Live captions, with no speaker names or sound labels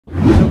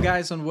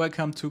guys and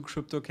welcome to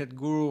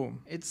Cryptocat-Guru.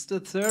 It's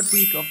the third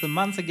week of the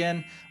month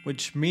again,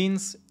 which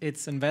means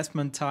it's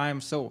investment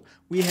time. So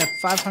we have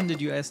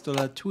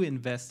 $500 to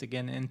invest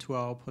again into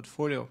our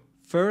portfolio.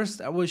 First,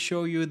 I will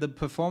show you the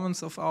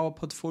performance of our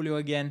portfolio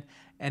again,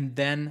 and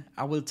then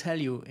I will tell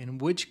you in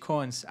which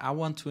coins I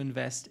want to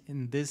invest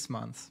in this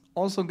month.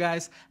 Also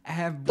guys, I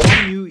have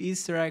one new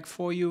Easter egg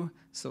for you,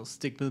 so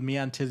stick with me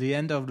until the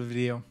end of the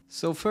video.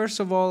 So first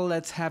of all,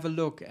 let's have a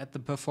look at the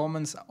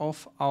performance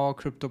of our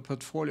crypto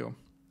portfolio.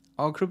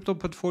 Our crypto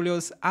portfolio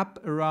is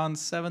up around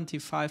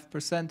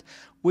 75%,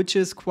 which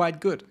is quite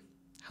good.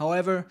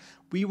 However,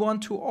 we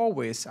want to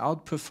always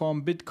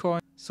outperform Bitcoin.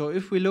 So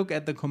if we look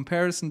at the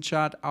comparison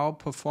chart, our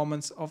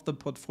performance of the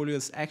portfolio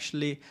is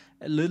actually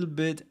a little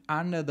bit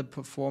under the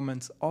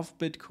performance of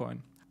Bitcoin.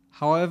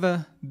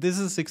 However, this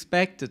is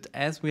expected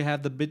as we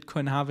have the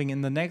Bitcoin halving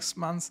in the next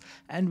months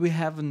and we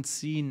haven't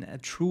seen a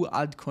true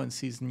altcoin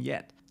season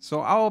yet.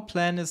 So our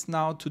plan is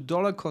now to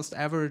dollar cost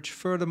average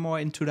furthermore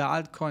into the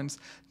altcoins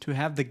to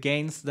have the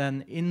gains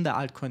then in the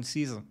altcoin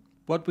season.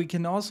 What we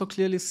can also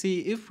clearly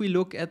see, if we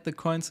look at the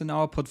coins in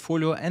our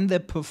portfolio and their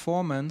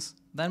performance,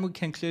 then we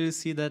can clearly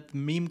see that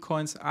meme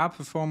coins are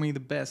performing the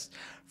best,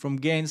 from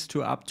gains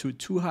to up to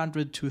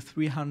 200 to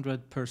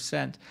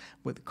 300%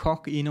 with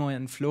Coq, Ino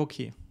and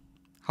Floki.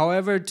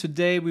 However,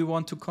 today we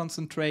want to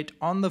concentrate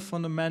on the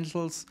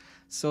fundamentals.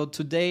 So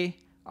today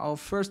our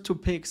first two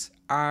picks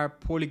are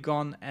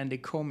Polygon and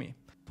Ecomi.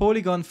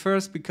 Polygon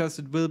first because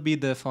it will be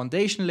the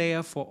foundation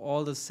layer for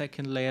all the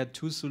second layer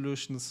 2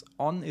 solutions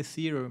on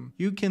Ethereum.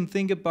 You can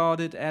think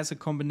about it as a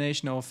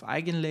combination of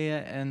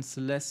Eigenlayer and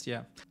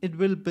Celestia. It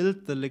will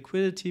build the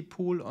liquidity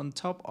pool on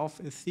top of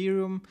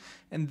Ethereum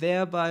and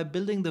thereby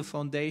building the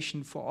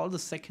foundation for all the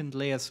second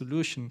layer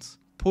solutions.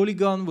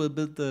 Polygon will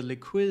build the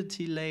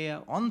liquidity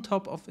layer on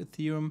top of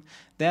Ethereum,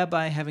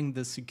 thereby having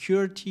the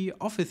security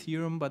of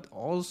Ethereum, but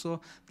also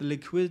the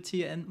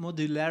liquidity and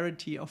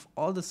modularity of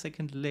all the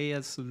second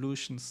layer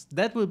solutions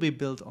that will be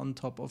built on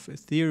top of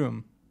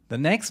Ethereum. The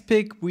next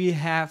pick we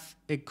have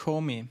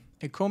Ecomi.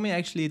 Ecomi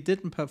actually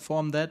didn't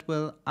perform that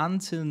well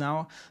until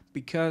now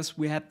because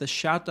we had the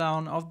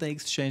shutdown of the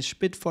exchange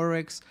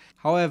Bitforex.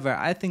 However,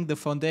 I think the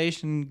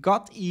foundation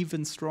got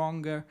even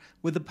stronger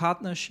with the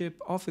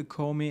partnership of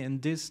Ecomi and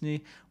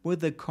Disney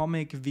with the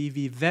Comic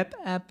VV web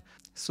app.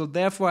 So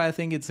therefore I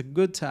think it's a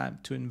good time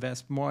to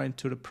invest more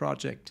into the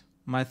project.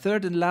 My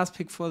third and last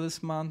pick for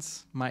this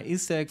month, my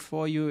Easter egg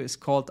for you, is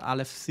called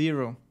Aleph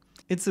Zero.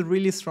 It's a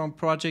really strong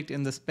project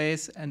in the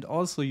space and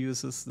also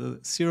uses the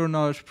zero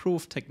knowledge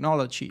proof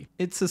technology.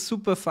 It's a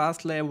super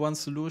fast layer 1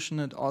 solution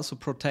and also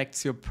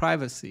protects your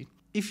privacy.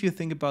 If you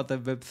think about the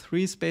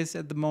Web3 space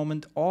at the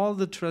moment, all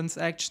the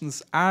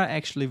transactions are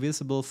actually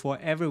visible for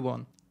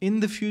everyone.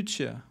 In the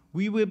future,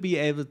 we will be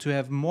able to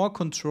have more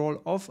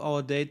control of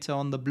our data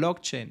on the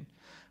blockchain.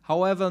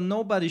 However,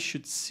 nobody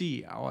should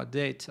see our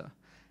data.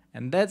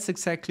 And that's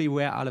exactly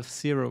where Aleph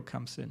Zero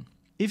comes in.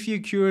 If you're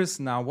curious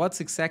now what's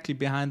exactly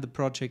behind the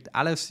project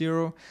Aleph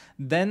Zero,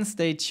 then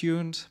stay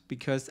tuned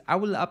because I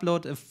will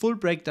upload a full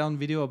breakdown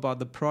video about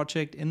the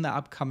project in the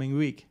upcoming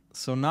week.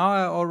 So now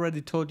I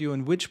already told you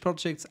in which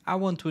projects I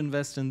want to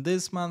invest in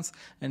this month,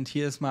 and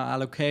here's my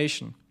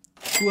allocation.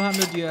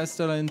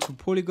 $200 into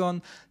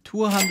Polygon,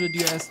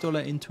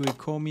 $200 into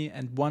Ecomi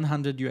and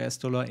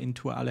 $100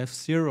 into Aleph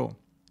Zero.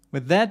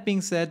 With that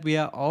being said, we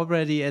are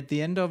already at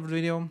the end of the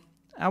video.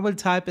 I will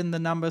type in the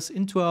numbers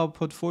into our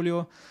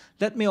portfolio.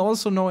 Let me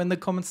also know in the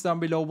comments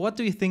down below what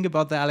do you think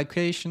about the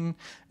allocation,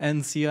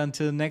 and see you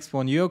until the next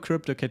one. Your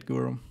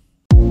Cryptocat-Guru.